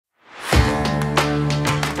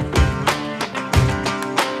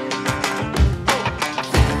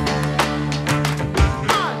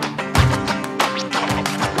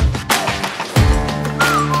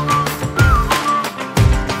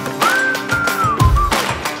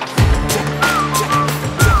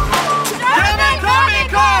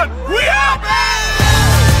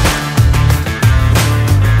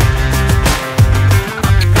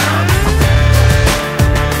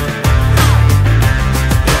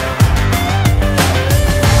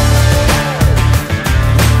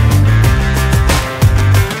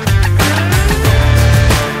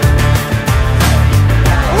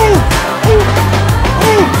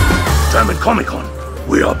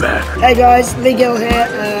Hey guys, Lee Gill here.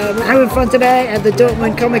 We're having fun today at the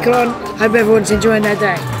Dortmund Comic Con. Hope everyone's enjoying their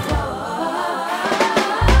day.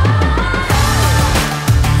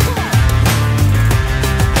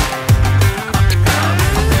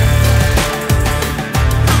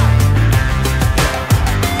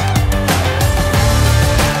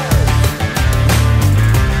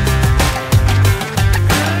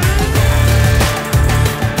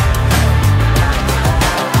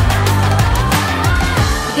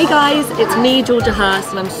 Hey guys, it's me, Georgia Hurst,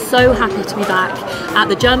 and I'm so happy to be back at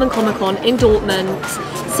the German Comic Con in Dortmund.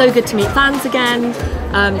 So good to meet fans again,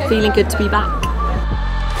 feeling good to be back.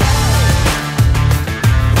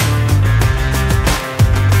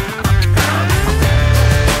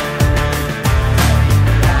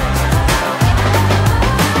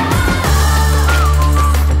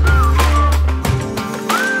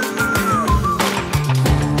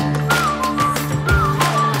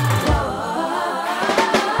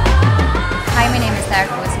 Hi, my name is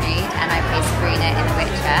and I play Sabrina in The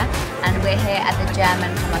Witcher, and we're here at the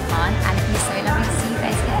German Comic Con, and it'd be so lovely to see you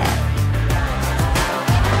guys here.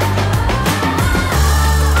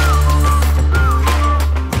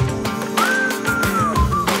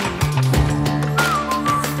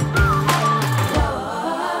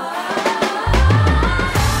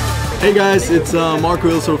 Hey guys, it's Marco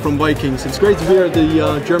Ilso from Vikings. It's great to be here at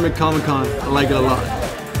the German Comic Con. I like it a lot.